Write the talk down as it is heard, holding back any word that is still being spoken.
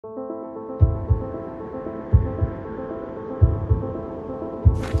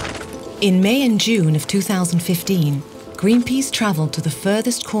In May and June of 2015, Greenpeace travelled to the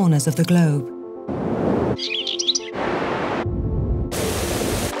furthest corners of the globe.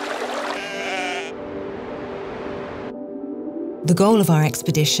 The goal of our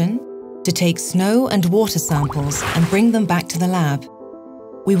expedition? To take snow and water samples and bring them back to the lab.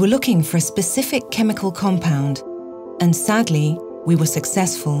 We were looking for a specific chemical compound, and sadly, we were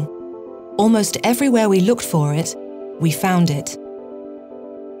successful. Almost everywhere we looked for it, we found it.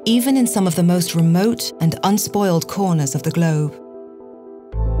 Even in some of the most remote and unspoiled corners of the globe.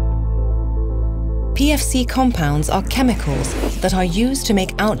 PFC compounds are chemicals that are used to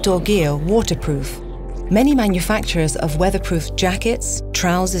make outdoor gear waterproof. Many manufacturers of weatherproof jackets,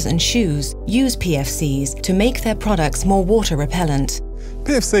 trousers and shoes use PFCs to make their products more water repellent.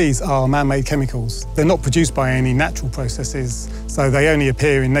 PFCs are man-made chemicals. They're not produced by any natural processes, so they only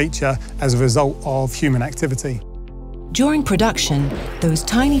appear in nature as a result of human activity. During production, those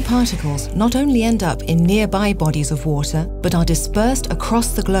tiny particles not only end up in nearby bodies of water, but are dispersed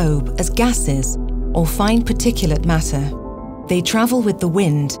across the globe as gases or fine particulate matter. They travel with the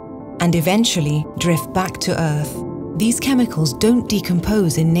wind and eventually drift back to Earth. These chemicals don't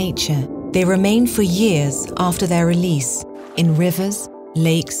decompose in nature. They remain for years after their release in rivers,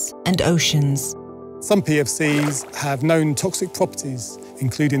 lakes and oceans. Some PFCs have known toxic properties,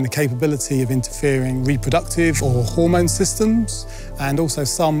 including the capability of interfering reproductive or hormone systems, and also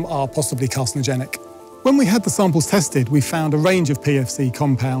some are possibly carcinogenic. When we had the samples tested, we found a range of PFC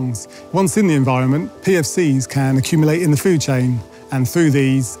compounds. Once in the environment, PFCs can accumulate in the food chain, and through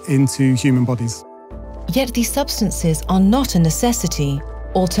these into human bodies. Yet these substances are not a necessity.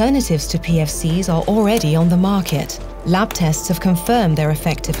 Alternatives to PFCs are already on the market. Lab tests have confirmed their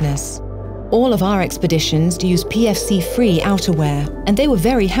effectiveness. All of our expeditions use PFC-free outerwear, and they were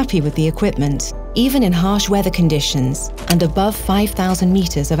very happy with the equipment, even in harsh weather conditions and above 5,000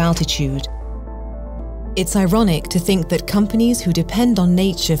 meters of altitude. It's ironic to think that companies who depend on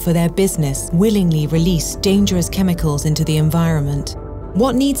nature for their business willingly release dangerous chemicals into the environment.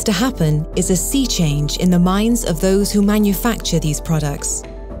 What needs to happen is a sea change in the minds of those who manufacture these products.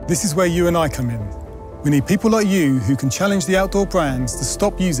 This is where you and I come in. We need people like you who can challenge the outdoor brands to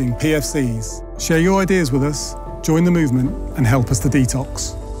stop using PFCs. Share your ideas with us, join the movement, and help us to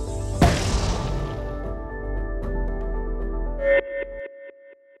detox.